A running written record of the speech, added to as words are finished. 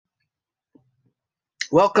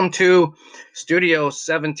Welcome to Studio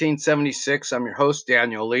 1776. I'm your host,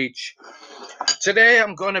 Daniel Leach. Today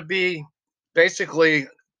I'm going to be basically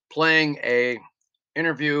playing a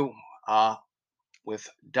interview with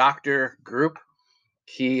Dr. Group.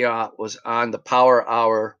 He was on the Power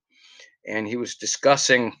Hour, and he was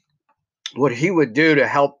discussing what he would do to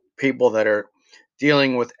help people that are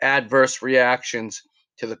dealing with adverse reactions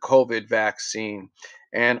to the COVID vaccine,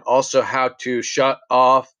 and also how to shut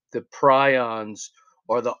off the prions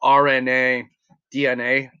or the RNA,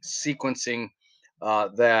 DNA sequencing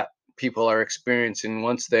that people are experiencing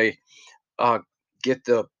once they get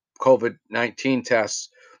the COVID-19 tests.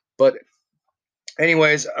 But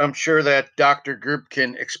anyways, I'm sure that Dr. Group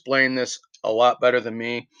can explain this a lot better than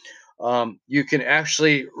me. You can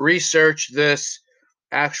actually research this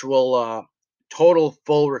actual total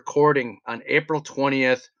full recording on April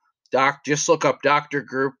 20th. Just look up Dr.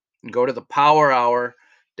 Group and go to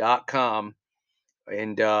thepowerhour.com,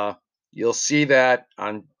 and you'll see that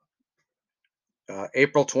on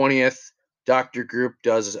April 20th, Dr. Group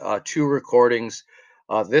does two recordings.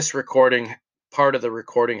 This recording, part of the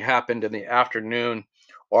recording happened in the afternoon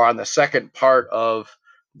or on the second part of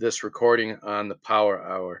this recording on the Power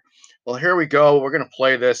Hour. Well, here we go. We're going to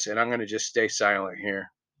play this, and I'm going to just stay silent here.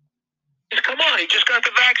 Come on, he just got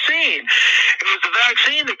the vaccine. It was the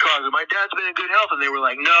vaccine that caused it. My dad's been in good health, and they were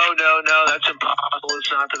like, no, that's impossible. It's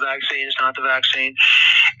not the vaccine. It's not the vaccine.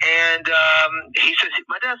 And he says,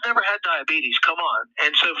 my dad's never had diabetes. Come on.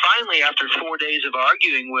 And so finally, after 4 days of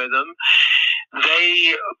arguing with him,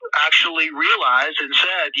 they actually realized and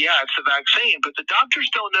said, yeah, it's the vaccine. But the doctors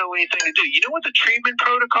don't know anything to do. You know what the treatment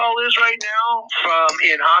protocol is right now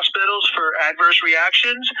in hospitals for adverse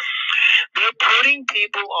reactions? They're putting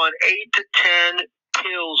people on 8 to 10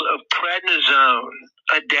 pills of prednisone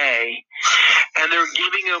a day, and they're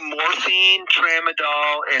giving them morphine,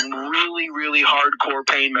 tramadol, and really, really hardcore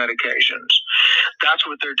pain medications. That's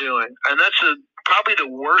what they're doing, and that's probably the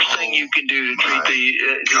worst thing you can do to treat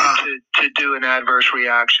to do an adverse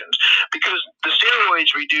reactions, because the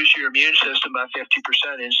steroids reduce your immune system by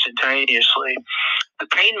 50% instantaneously. The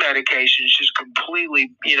pain medications just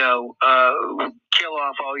completely, kill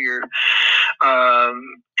off all your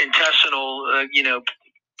intestinal,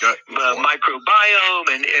 microbiome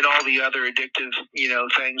and all the other addictive,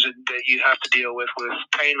 things that you have to deal with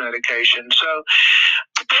pain medication. So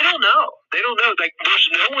they don't know. Like, there's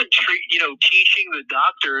no one teaching the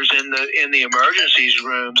doctors in the emergencies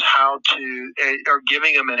rooms how to, or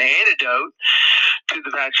giving them an antidote to the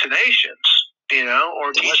vaccinations.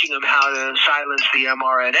 Or teaching them how to silence the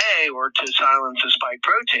mRNA or to silence the spike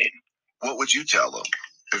protein. What would you tell them?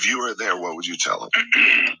 If you were there, what would you tell them?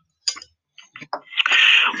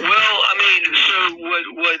 Well, I mean, so what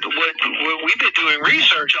we've been doing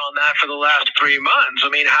research on that for the last 3 months. I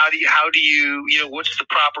mean, how do you what's the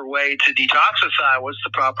proper way to detoxify? What's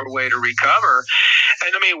the proper way to recover?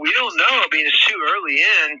 And I mean, we don't know. I mean, it's too early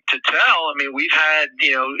in to tell. I mean, we've had,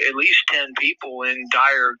 at least 10 people in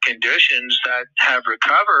dire conditions that have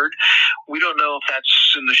recovered. We don't know if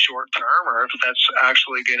that's in the short term or if that's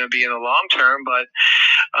actually going to be in the long term. But,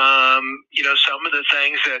 some of the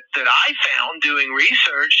things that I found doing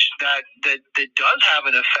research that does have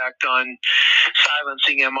an effect on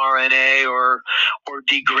silencing mRNA or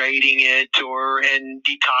degrading it and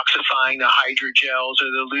detoxifying the hydrogels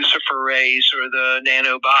or the luciferase or the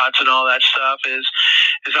nanobots and all that stuff is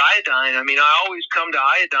iodine. I mean, I always come to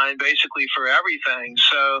iodine basically for everything.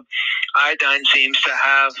 So iodine seems to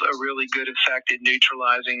have a really good effect in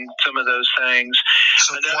neutralizing some of those things.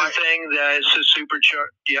 So another thing that is a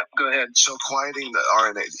supercharged. Yep, go ahead. So quieting the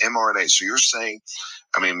mRNA. So you're saying,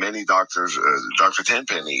 I mean, many doctors, Dr.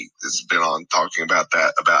 Tenpenny has been on talking about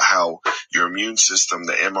that, about how your immune system,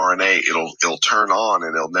 the mRNA, it'll turn on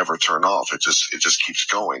and it'll never turn off. It just keeps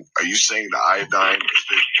going. Are you saying the iodine,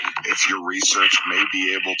 if your research may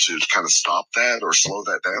be able to kind of stop that or slow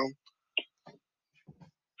that down?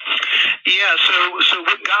 Yeah, so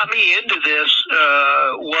what got me into this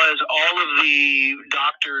was all of the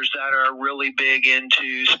doctors that are really big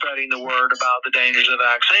into spreading the word about the dangers of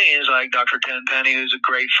vaccines, like Dr. Tenpenny, who's a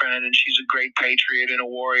great friend, and she's a great patriot and a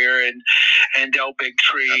warrior, and Del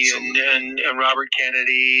Bigtree and Robert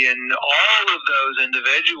Kennedy, and all of those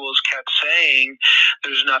individuals kept saying,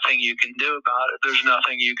 there's nothing you can do about it. There's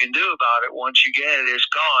nothing you can do about it. Once you get it, it's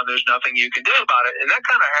gone. There's nothing you can do about it. And that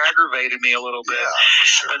kind of aggravated me a little bit. Yeah, for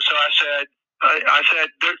sure. And so I said,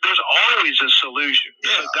 there's always a solution.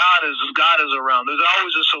 Yeah. So God is around. There's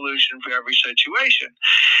always a solution for every situation.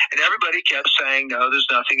 And everybody kept saying, no, there's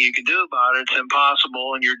nothing you can do about it. It's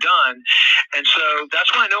impossible, and you're done. And so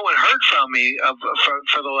that's why no one heard from me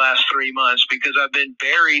for the last 3 months, because I've been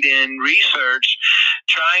buried in research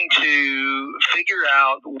trying to figure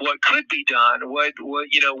out what could be done. What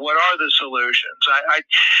are the solutions? I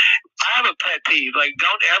have a pet peeve. Like,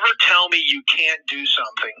 don't ever tell me you can't do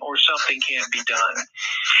something or something can't be done.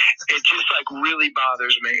 It just like really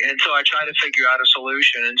bothers me, and so I try to figure out a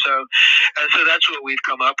solution. And so that's what we've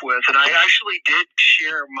come up with. And I actually did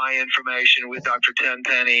share my information with Dr.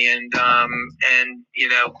 Tenpenny, and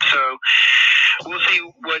so we'll see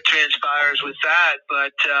what transpires with that.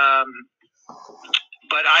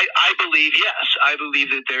 But I believe, yes, I believe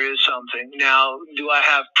that there is something. Now, do I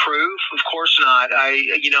have proof? Of course not. I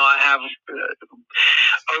have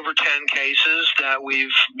over 10 cases that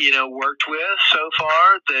we've, worked with so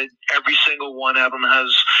far, that every single one of them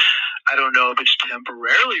has, I don't know if it's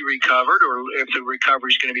temporarily recovered or if the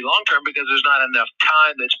recovery is going to be long-term, because there's not enough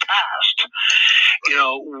time that's passed.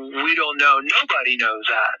 We don't know. Nobody knows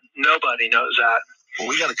that. Nobody knows that. Well,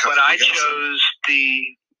 we got to But I chose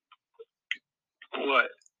what?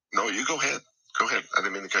 No, you go ahead. Go ahead. I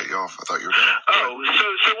didn't mean to cut you off. I thought you were done. Oh,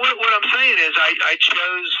 so what I'm saying is I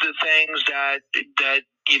chose the things that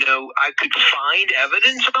I could find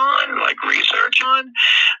evidence on, like research on,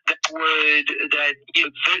 there's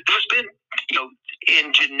been,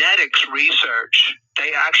 in genetics research,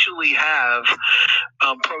 they actually have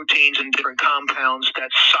proteins and different compounds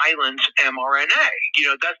that silence mRNA.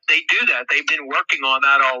 That they do that. They've been working on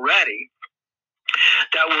that already.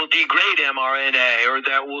 That will degrade mRNA, or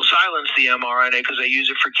that will silence the mRNA, because they use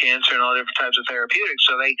it for cancer and all different types of therapeutics.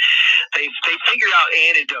 So they figure out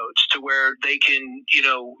antidotes to where they can,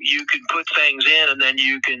 you can put things in and then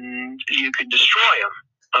you can destroy them.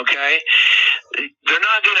 Okay, they're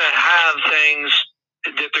not going to have things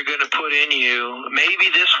that they're going to put in you. Maybe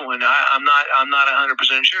this one, I'm not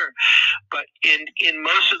 100% sure. But in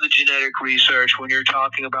most of the genetic research, when you're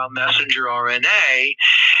talking about messenger RNA,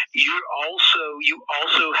 you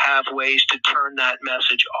also have ways to turn that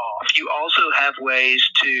message off. You also have ways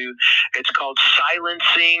to, it's called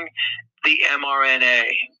silencing the mRNA,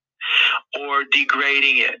 or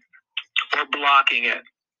degrading it, or blocking it.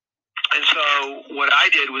 And so what I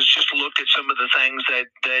did was just look at some of the things that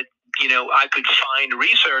I could find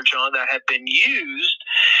research on that have been used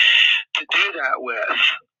to do that with.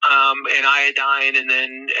 And iodine, and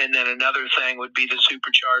then another thing would be the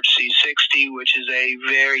supercharged C60, which is a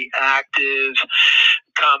very active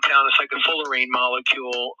compound. It's like a fullerene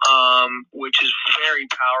molecule, which is very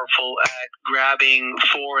powerful at grabbing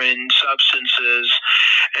foreign substances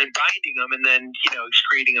and binding them, and then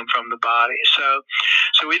excreting them from the body. So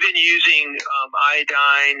we've been using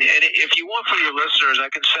iodine, and if you want, for your listeners, I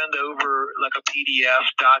can send over like a PDF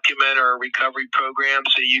document or a recovery program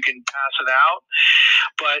so you can pass it out.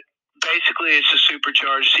 But basically, it's a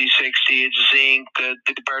supercharged C60. It's zinc, the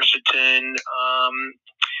quercetin,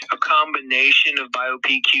 a combination of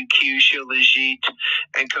BioPQQ, Shilajit,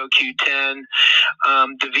 and CoQ10.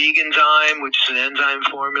 The veganzyme, which is an enzyme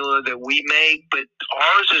formula that we make, but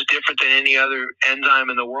ours is different than any other enzyme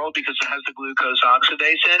in the world because it has the glucose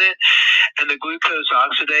oxidase in it. And the glucose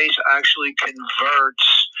oxidase actually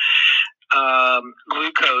converts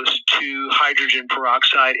glucose to hydrogen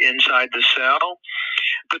peroxide inside the cell.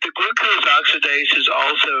 But the glucose oxidase is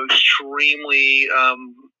also extremely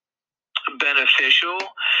beneficial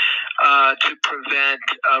to prevent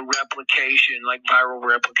replication, like viral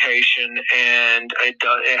replication, and it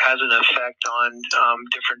has an effect on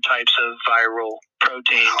different types of viral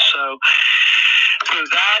proteins. So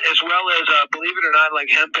that, as well as believe it or not, like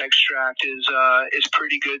hemp extract is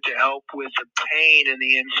pretty good to help with the pain and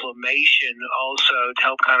the inflammation, also to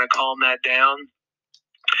help kind of calm that down.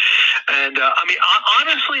 And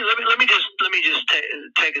honestly, let me just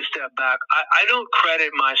take a step back. I don't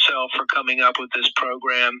credit myself for coming up with this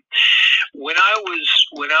program. When I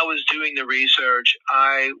was doing the research,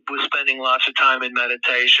 I was spending lots of time in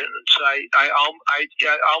meditation. So I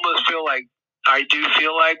almost feel like, I do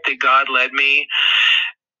feel like that God led me,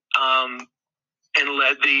 and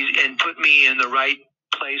put me in the right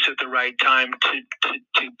place at the right time to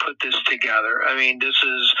put this together. I mean, this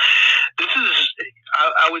is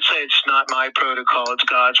I would say it's not my protocol, it's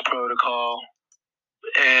God's protocol.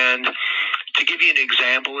 And to give you an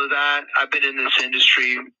example of that, I've been in this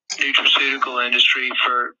industry, nutraceutical industry,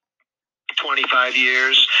 for 25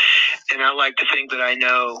 years, and I like to think that I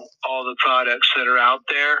know all the products that are out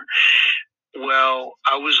there. Well,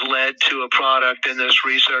 I was led to a product in this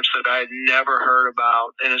research that I had never heard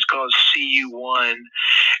about, and it's called CU1.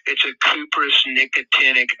 It's a cuprous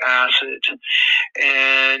nicotinic acid,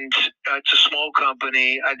 and it's a small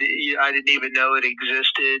company. I didn't even know it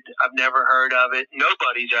existed. I've never heard of it.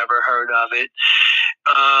 Nobody's ever heard of it,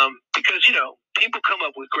 because people come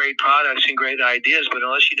up with great products and great ideas, but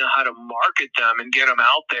unless you know how to market them and get them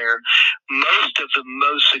out there, most of the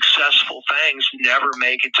most successful things never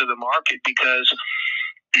make it to the market because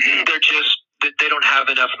they don't have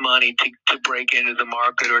enough money to break into the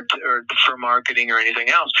market or for marketing or anything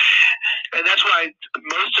else. And that's why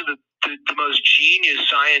most of the most genius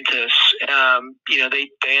scientists, they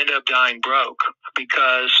end up dying broke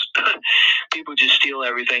because people just steal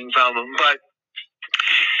everything from them. But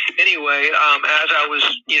anyway, as I was,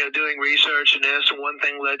 doing research in this, and one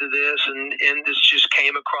thing led to this, and this just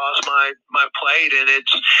came across my plate, and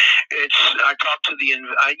I talked to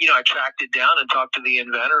I tracked it down and talked to the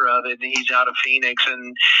inventor of it, and he's out of Phoenix,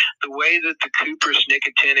 and the way that the cuprous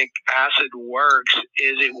nicotinic acid works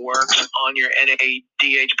is it works on your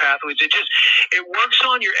NADH pathways. It works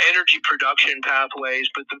on your energy production pathways,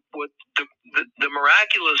 but the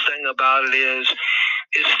miraculous thing about it is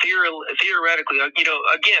theoretically,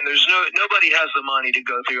 again, there's nobody has the money to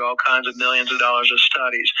go through all kinds of millions of dollars of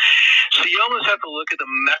studies. So you almost have to look at the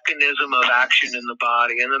mechanism of action in the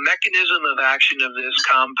body. And the mechanism of action of this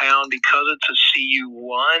compound, because it's a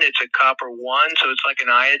Cu1, it's a copper 1, so it's like an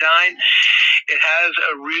iodine, it has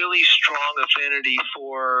a really strong affinity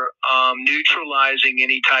for neutralizing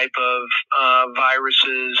any type of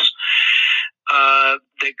viruses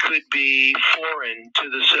that could be foreign to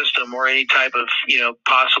the system, or any type of,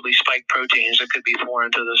 possibly spike proteins that could be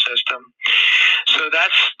foreign to the system. So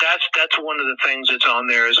that's one of the things that's on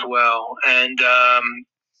there as well. And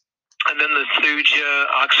then the Thuja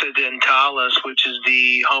occidentalis, which is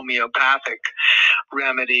the homeopathic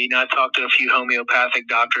remedy. Now, I talked to a few homeopathic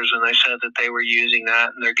doctors, and they said that they were using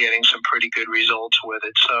that, and they're getting some pretty good results with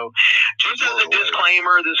it. So just as a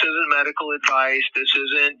disclaimer, this isn't medical advice. This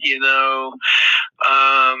isn't,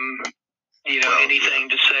 anything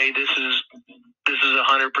to say this is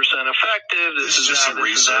 100% effective. This is just some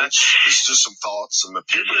research. This is just some thoughts, some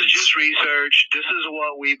opinions. This is just research. This is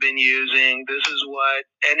what we've been using. This is what,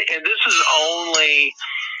 and this is only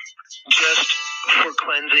just for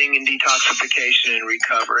cleansing and detoxification and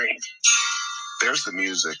recovery. There's the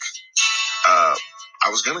music. I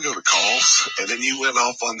was going to go to calls, and then you went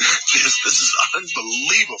off on this. This is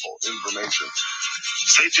unbelievable information.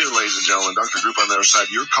 Stay tuned, ladies and gentlemen. Dr. Group on the other side.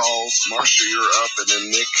 Your calls. Marcia, you're up, and then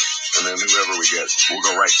Nick, and then whoever we get. We'll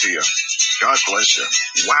go right to you. God bless you.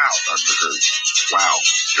 Wow, Dr. Group. Wow.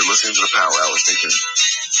 You're listening to the Power Hour. Stay tuned.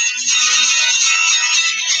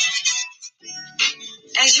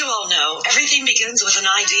 As you all know, everything begins with an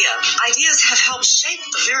idea. Ideas have helped shape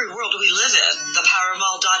the very world we live in.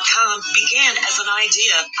 ThePowerMall.com began as an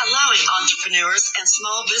idea, allowing entrepreneurs and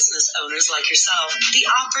small business owners like yourself the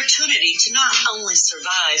opportunity to not only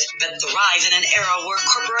survive, but thrive in an era where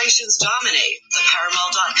corporations dominate.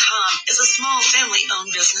 ThePowerMall.com is a small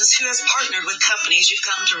family-owned business who has partnered with companies you've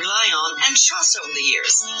come to rely on and trust over the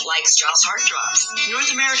years, like Strauss Heart Drops,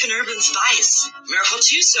 North American Urban Spice, Miracle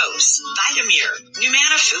 2 Soaps, Vitamir, Humana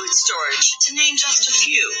Food Storage, to name just a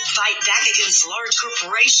few. Fight back against large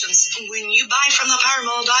corporations when you buy from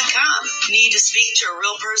ThePowerMall.com. Need to speak to a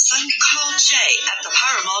real person? Call Jay at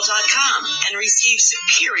ThePowerMall.com and receive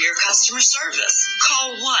superior customer service.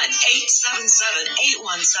 Call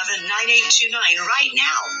 1-877-817-9829 right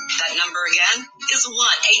now. That number again is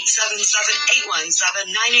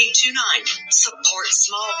 1-877-817-9829. Support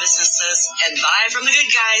small businesses and buy from the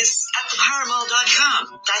good guys at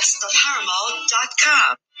ThePowerMall.com. That's ThePowerMall.com.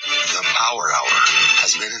 The Power Hour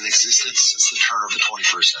has been in existence since the turn of the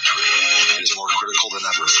 21st century. It is more critical than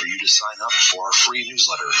ever for you to sign up for our free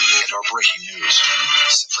newsletter and our breaking news.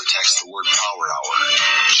 Simply text the word Power Hour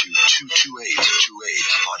to 22828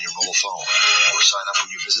 on your mobile phone, or sign up when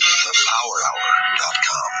you visit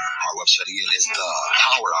thepowerhour.com. Our website again is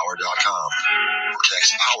thepowerhour.com. Or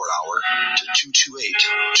text Power Hour to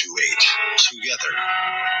 22828. Together,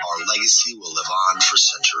 our legacy will live on for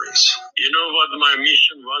centuries. You know what my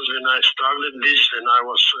mission was when I started this, and I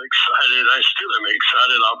was so excited. I still am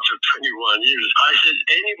excited after 21 years. I said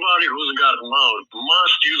anybody who's got mouth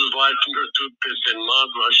must use vitamin toothpaste and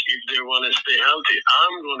mouthwash if they want to stay healthy.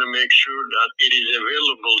 I'm going to make sure that it is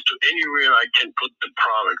available to anywhere I can put the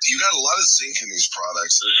product. You got a lot of zinc in these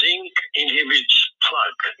products. Zinc inhibits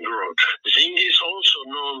plaque growth. Zinc is also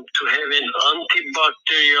known to have an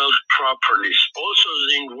antibacterial properties. Also,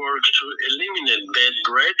 zinc works works to eliminate bad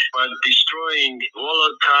breath by destroying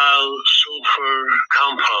volatile sulfur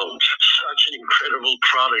compounds. Such an incredible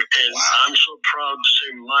product, and I'm so proud to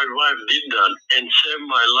say my wife did that and saved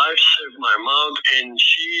my life, saved my mouth, and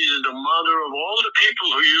she is the mother of all the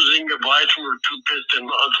people who are using a vitamin toothpaste and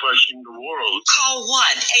mouthwash in the world. Call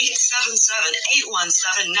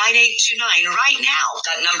 1-877-817-9829 right now.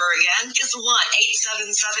 That number again is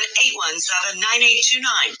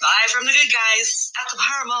 1-877-817-9829. Buy from the good guys at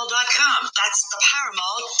thepowermall.com. That's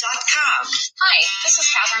thepowermall.com. Hi, this is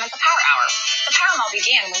Catherine at the Power Hour. The Power Mall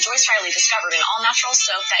began when Joyce Riley discovered an all-natural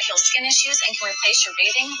soap that heals skin issues and can replace your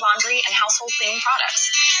bathing, laundry, and household cleaning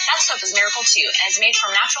products. That soap is Miracle 2 and is made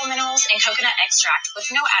from natural minerals and coconut extract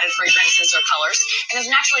with no added fragrances or colors and is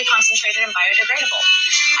naturally concentrated and biodegradable.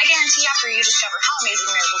 I guarantee after you discover how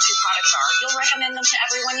amazing Miracle 2 products are, you'll recommend them to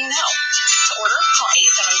everyone you know. To order, call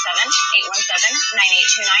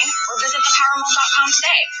 877-817-9829 or visit thepowermall.com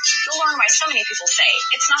today. You'll learn why so many people say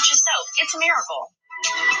it's not just soap, it's a miracle.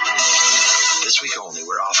 This week only,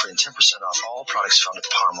 we're offering 10% off all products found at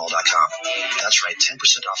thepowermall.com. That's right, 10%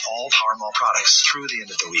 off all Powermall products through the end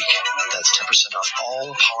of the week. That's 10% off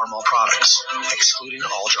all Powermall products, excluding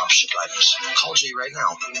all dropship items. Call Jay right now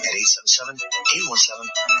at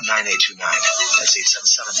 877-817-9829. That's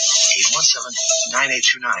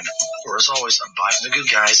 877-817-9829. Or as always, buy from the good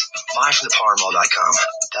guys, buy from thepowermall.com.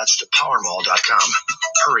 That's thepowermall.com.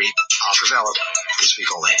 Hurry, offer valid this week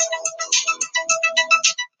only.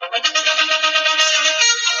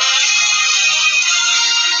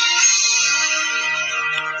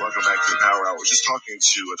 Welcome back to the Power Hour. We're just talking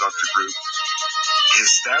to Dr. Group.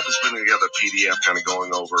 His staff has been together a PDF kind of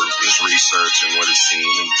going over his research and what he's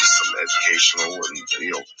seen and just some educational and,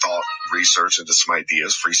 thought research and just some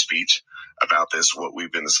ideas, free speech about this, what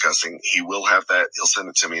we've been discussing. He will have that. He'll send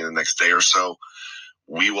it to me in the next day or so.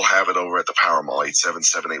 We will have it over at the Power Mall,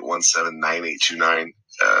 877-817-9829.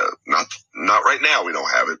 Not right now. We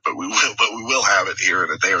don't have it, but we will have it here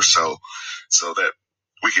in a day or so that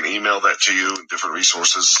we can email that to you, different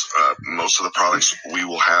resources. Most of the products we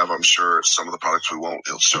will have, I'm sure. Some of the products we won't.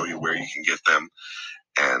 He'll show you where you can get them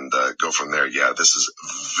and go from there. Yeah, this is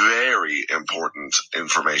very important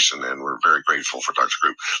information, and we're very grateful for Dr.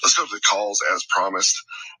 Group. Let's go to the calls as promised.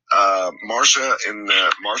 Marsha in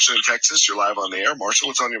Texas, you're live on the air. Marsha,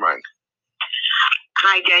 what's on your mind?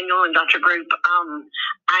 Hi, Daniel and Dr. Group.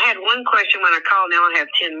 I had one question when I called. Now I have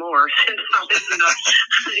 10 more. Since I listened to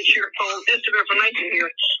your whole list of information here,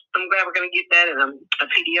 I'm glad we're going to get that in a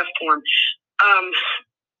PDF form.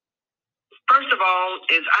 First of all,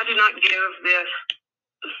 I do not give this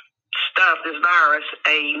virus,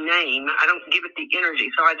 a name. I don't give it the energy,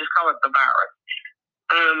 so I just call it the virus.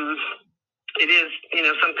 It is,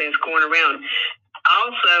 something that's going around.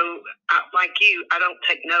 Also, like you, I don't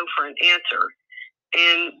take no for an answer.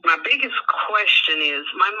 And my biggest question is,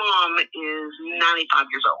 my mom is 95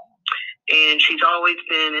 years old, and she's always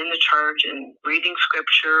been in the church and reading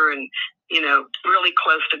scripture and, really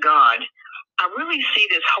close to God. I really see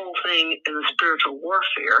this whole thing as a spiritual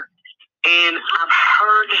warfare. And I've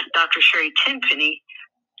heard Dr. Sherry Tenpenny,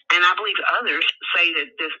 and I believe others, say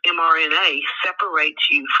that this mRNA separates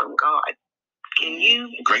you from God. Can you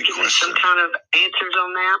give me some kind of answers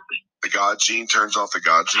on that? The God gene turns off the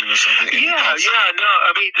God gene or something? That's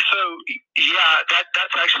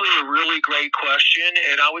actually a really great question.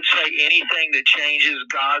 And I would say anything that changes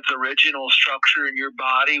God's original structure in your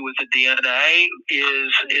body with the DNA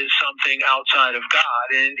is something outside of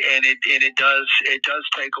God. And it does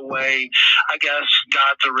take away, I guess,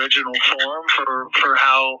 God's original form for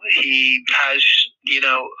how he has,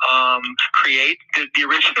 create the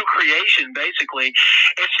original creation. Basically,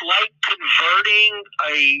 it's like converting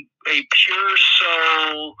a pure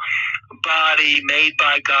soul body made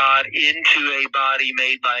by God into a body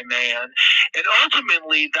made by man. And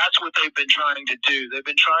ultimately, that's what they've been trying to do. They've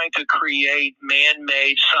been trying to create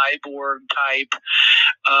man-made cyborg type,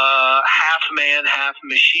 half man, half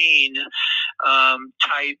machine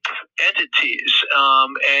type entities.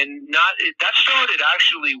 And that started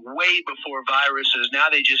actually way before viruses. Now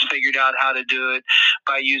they just figured out how to do it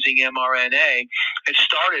by using mRNA. It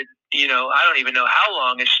started, I don't even know how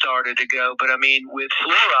long it started ago, but I mean, with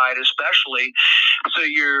fluoride especially, so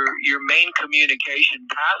your main communication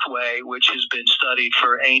pathway, which has been studied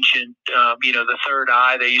for ancient, the third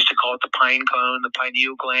eye, they used to call it the pine cone, the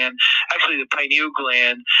pineal gland. Actually, the pineal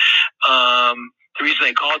gland, the reason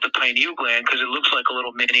they call it the pineal gland, because it looks like a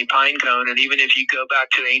little mini pine cone. And even if you go back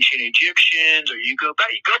to ancient Egyptians, or you go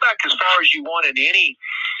back as far as you want in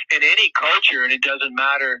in any culture, and it doesn't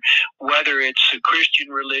matter whether it's a Christian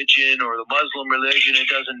religion or the Muslim religion. It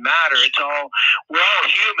doesn't matter. We're all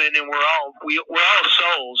human, and we're all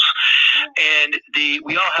souls, and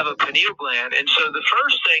we all have a pineal gland. And so the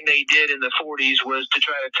first thing they did in the 40s was to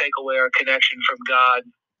try to take away our connection from God.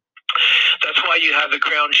 That's why you have the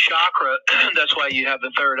crown chakra. That's why you have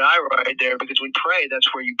the third eye right there, because we pray.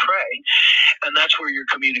 That's where you pray, and that's where your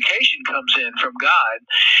communication comes in from God.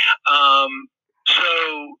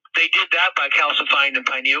 So they did that by calcifying the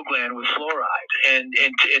pineal gland with fluoride and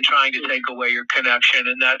trying to take away your connection.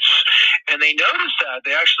 And they noticed that.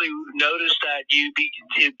 They actually noticed that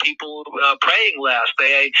people praying less.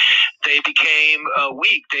 They became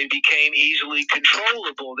weak. They became easily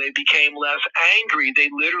controllable. They became less angry. They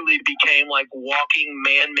literally became like walking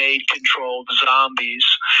man-made controlled zombies,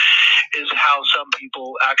 is how some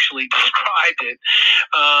people actually described it.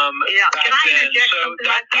 Can I interject something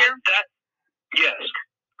right here? Yes.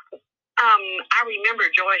 I remember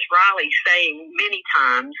Joyce Riley saying many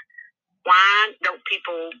times, why don't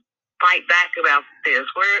people fight back about this?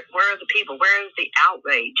 Where are the people? Where is the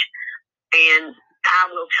outrage? And I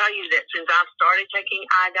will tell you that since I've started taking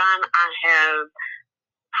iodine,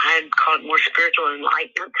 I'd call it more spiritual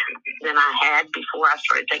enlightenment than I had before I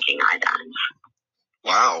started taking iodine.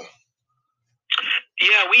 Wow.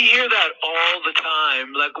 Yeah, we hear that all the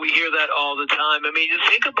time. Like, we hear that all the time. I mean,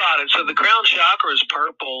 think about it. So the crown chakra is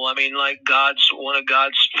purple. I mean, like one of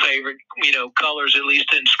God's favorite, colors, at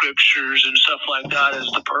least in scriptures and stuff like that, is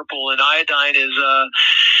the purple. And iodine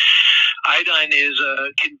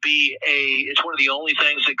it's one of the only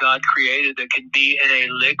things that God created that can be in a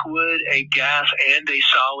liquid, a gas, and a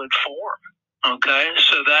solid form. Okay,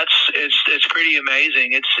 so it's pretty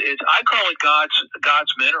amazing. I call it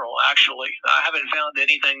God's mineral. Actually, I haven't found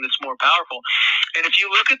anything that's more powerful. And if you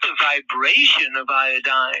look at the vibration of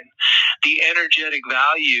iodine, the energetic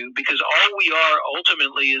value, because all we are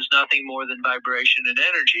ultimately is nothing more than vibration and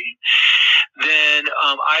energy, then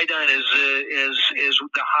iodine is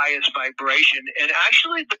the highest vibration. And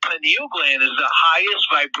actually, the pineal gland is the highest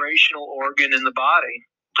vibrational organ in the body.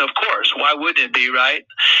 Of course, why wouldn't it be, right?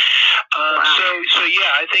 So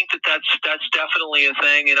yeah, I think that's definitely a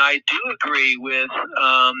thing, and I do agree with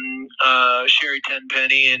Sherry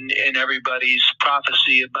Tenpenny and everybody's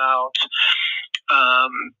prophecy about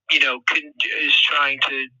is trying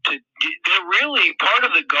to. They're really part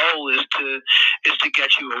of the goal is to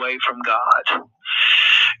get you away from God.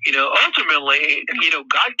 Ultimately,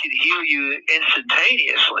 God can heal you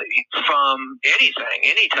instantaneously from anything,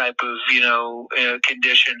 any type of,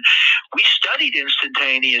 condition. We studied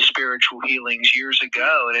instantaneous spiritual healings years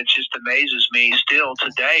ago, and it just amazes me still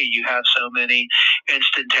today. You have so many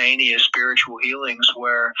instantaneous spiritual healings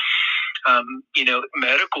where,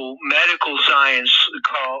 medical science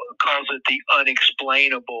calls it the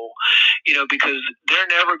unexplainable, because they're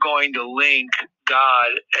never going to link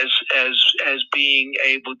God as being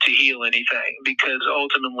able to heal anything, because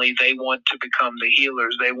ultimately they want to become the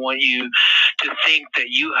healers. They want you to think that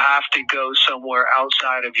you have to go somewhere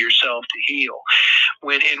outside of yourself to heal,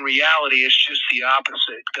 when in reality it's just the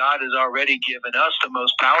opposite. God has already given us the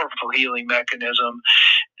most powerful healing mechanism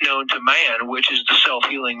known to man, which is the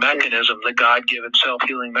self-healing mechanism, the God-given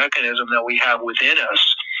self-healing mechanism that we have within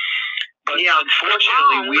us. But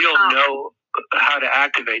unfortunately, we don't know how to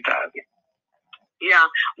activate that. Yeah,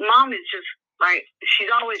 Mom is just like, she's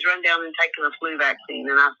always run down and taken a flu vaccine,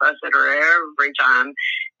 and I fuss at her every time.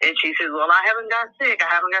 And she says, well, I haven't got sick.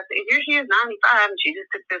 Here she is, 95, and she just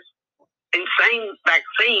took this insane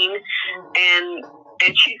vaccine, and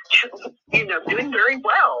she's, doing very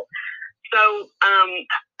well. So,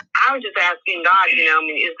 I was just asking God, is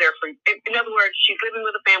there in other words, she's living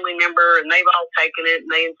with a family member, and they've all taken it,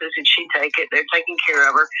 and they insisted she take it. They're taking care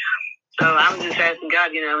of her. So I was just asking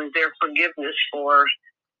God, is there forgiveness for,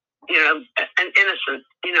 an innocent,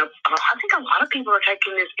 I think a lot of people are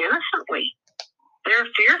taking this innocently. They're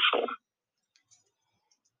fearful.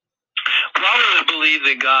 Well, I really believe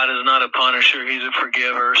that God is not a punisher; He's a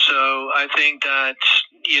forgiver. So I think that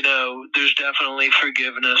there's definitely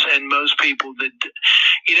forgiveness, and most people that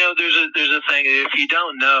there's a thing that if you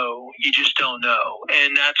don't know, you just don't know,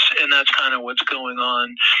 and that's kind of what's going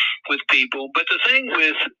on with people. But the thing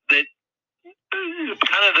with that.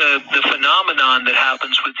 Kind of the phenomenon that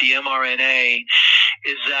happens with the mRNA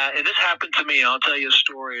is that, and this happened to me, I'll tell you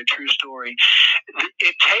a true story.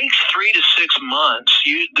 It takes 3 to 6 months.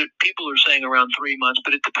 People are saying around 3 months,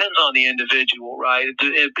 but it depends on the individual, right? It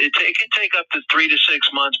can take up to 3 to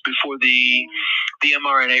 6 months before the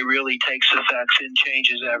mRNA really takes effect and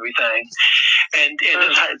changes everything. And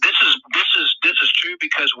this is true. true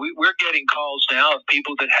because we're getting calls now of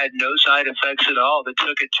people that had no side effects at all that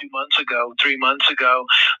took it 2 months ago, 3 months ago,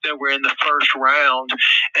 that were in the first round.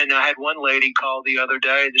 And I had one lady call the other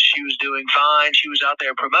day that she was doing fine. She was out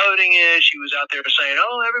there promoting it. She was out there saying,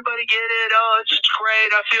 "Oh, everybody get it. Oh, it's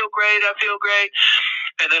great. I feel great. I feel great."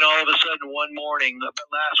 And then all of a sudden, one morning,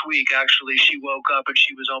 last week actually, she woke up and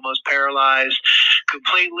she was almost paralyzed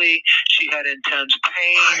completely. She had intense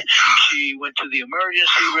pain. She went to the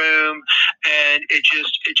emergency room, and it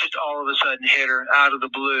just all of a sudden hit her out of the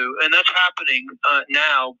blue. And that's happening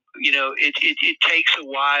now. You know, it takes a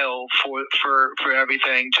while for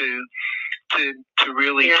everything to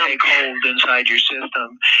really take hold inside your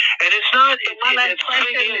system. And it's not. My last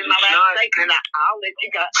question and my last statement, I'll let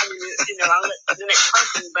you go. I'll let the next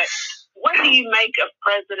person. But what do you make of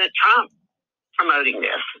President Trump promoting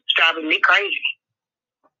this? It's driving me crazy.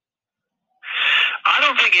 I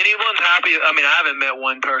don't think anyone's happy. I mean, I haven't met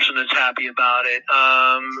one person that's happy about it.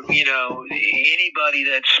 Anybody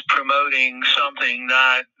that's promoting something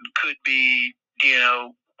that could be,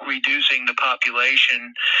 reducing the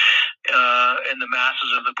population and the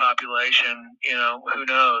masses of the population, who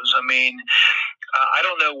knows? I mean, I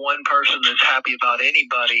don't know one person that's happy about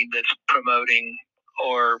anybody that's promoting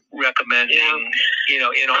or recommending, in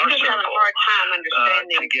our circle. I'm just having a hard time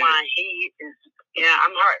understanding why he is. I'm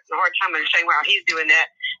having a hard time understanding why he's doing that.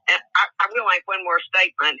 And I feel like one more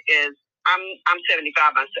statement is I'm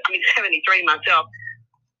 75 myself. 73 myself,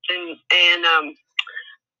 and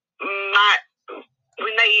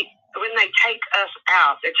when they take us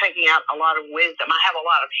out, they're taking out a lot of wisdom. I have a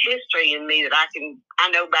lot of history in me that I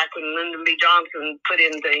know back when Lyndon B. Johnson put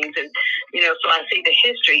in things, and so I see the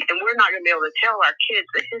history, and we're not going to be able to tell our kids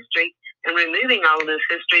the history. And removing all of this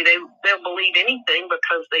history, they'll believe anything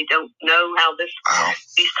because they don't know how these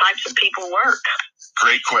types of people work.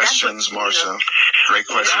 Great questions, Marsha. Great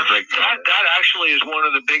question. That actually is one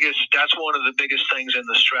of the biggest. That's one of the biggest things in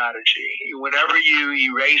the strategy. Whenever you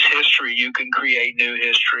erase history, you can create new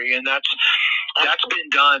history, and that's been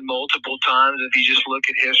done multiple times. If you just look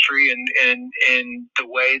at history and the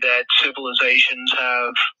way that civilizations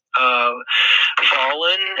have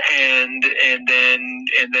fallen and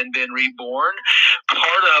then been reborn,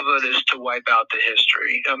 part of it is to wipe out the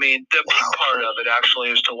history. I mean, the big part of it actually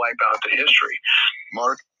is to wipe out the history.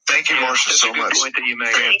 Mark, thank you, Marsha, so much. Point that you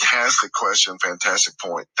made. Fantastic question, fantastic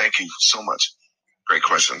point. Thank you so much. Great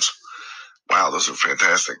questions. Wow, those are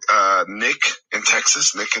fantastic. Nick in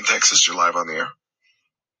Texas, you're live on the air.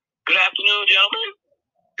 Good afternoon, gentlemen.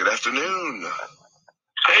 Good afternoon.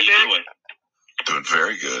 How you doing? Doing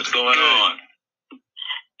very good. What's going on? I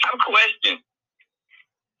have a question.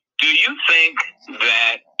 Do you think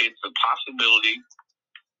that it's a possibility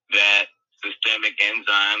that systemic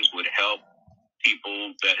enzymes would help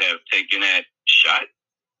people that have taken that shot?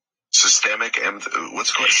 Systemic enzymes?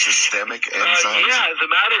 Yeah, as a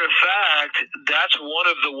matter of fact, that's one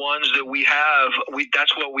of the ones that we have.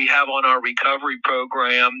 That's what we have on our recovery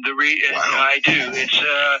program. I do. It's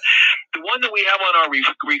the one that we have on our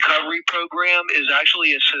recovery program is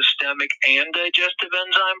actually a systemic and digestive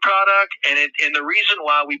enzyme product, and the reason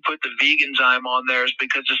why we put the veganzyme on there is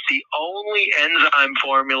because it's the only enzyme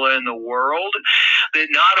formula in the world that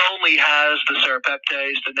not only has the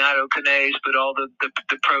serrapeptase, the nattokinase, but all the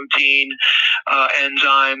protein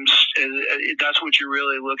enzymes. That's what you're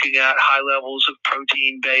really looking at, high levels of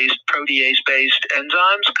protease-based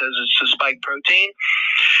enzymes, because it's a spike protein.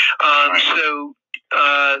 So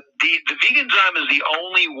the veganzyme is the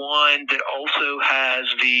only one that also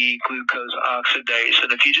has the glucose oxidase.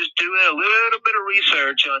 And if you just do a little bit of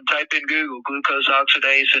research type in Google glucose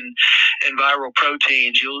oxidase and viral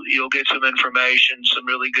proteins, you'll get some information, some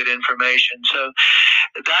really good information. So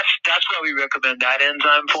that's why we recommend that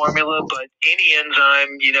enzyme formula. But any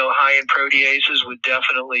enzyme, high in proteases would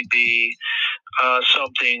definitely be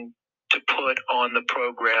something to put on the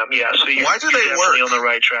program. Yeah, so you're definitely on the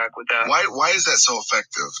right track with that. Why is that so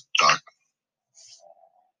effective, Doc?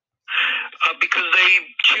 Because they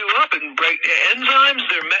chew up and break enzymes.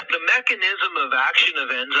 The mechanism of action of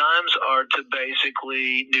enzymes are to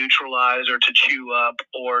basically neutralize or to chew up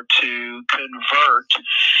or to convert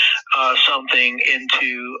something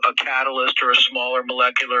into a catalyst or a smaller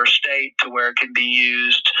molecular state to where it can be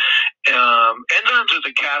used Enzymes are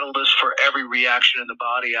the catalyst for every reaction in the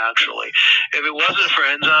body, actually. If it wasn't for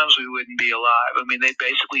enzymes, we wouldn't be alive. I mean, they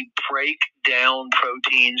basically break down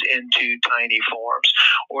proteins into tiny forms,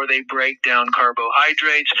 or they break down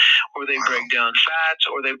carbohydrates, or they break down fats,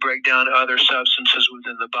 or they break down other substances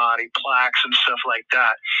within the body, plaques and stuff like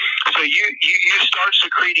that. So you start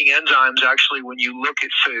secreting enzymes actually when you look at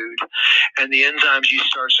food, and the enzymes you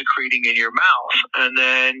start secreting in your mouth, and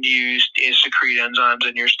then you secrete enzymes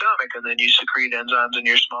in your stomach, and then you secrete enzymes in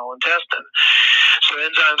your small intestine. So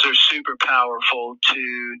enzymes are super powerful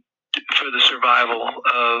for the survival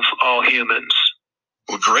of all humans.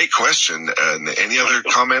 Well, great question. Any other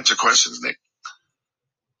comments or questions, Nick?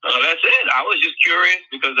 That's it. I was just curious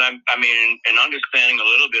because in understanding a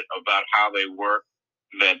little bit about how they work,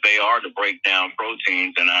 that they are to break down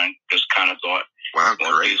proteins, and I just kind of thought, wow,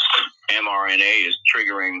 great. mRNA is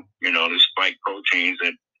triggering, the spike proteins,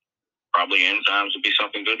 that probably enzymes would be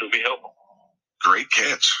something good to be helpful. Great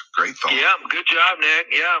catch. Great thought. Yeah, good job, Nick.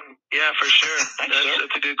 Yeah, for sure.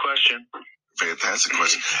 That's a good question. Fantastic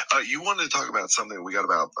question. You wanted to talk about something. We got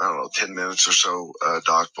about, 10 minutes or so,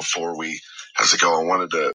 Doc, before we have to go. I wanted to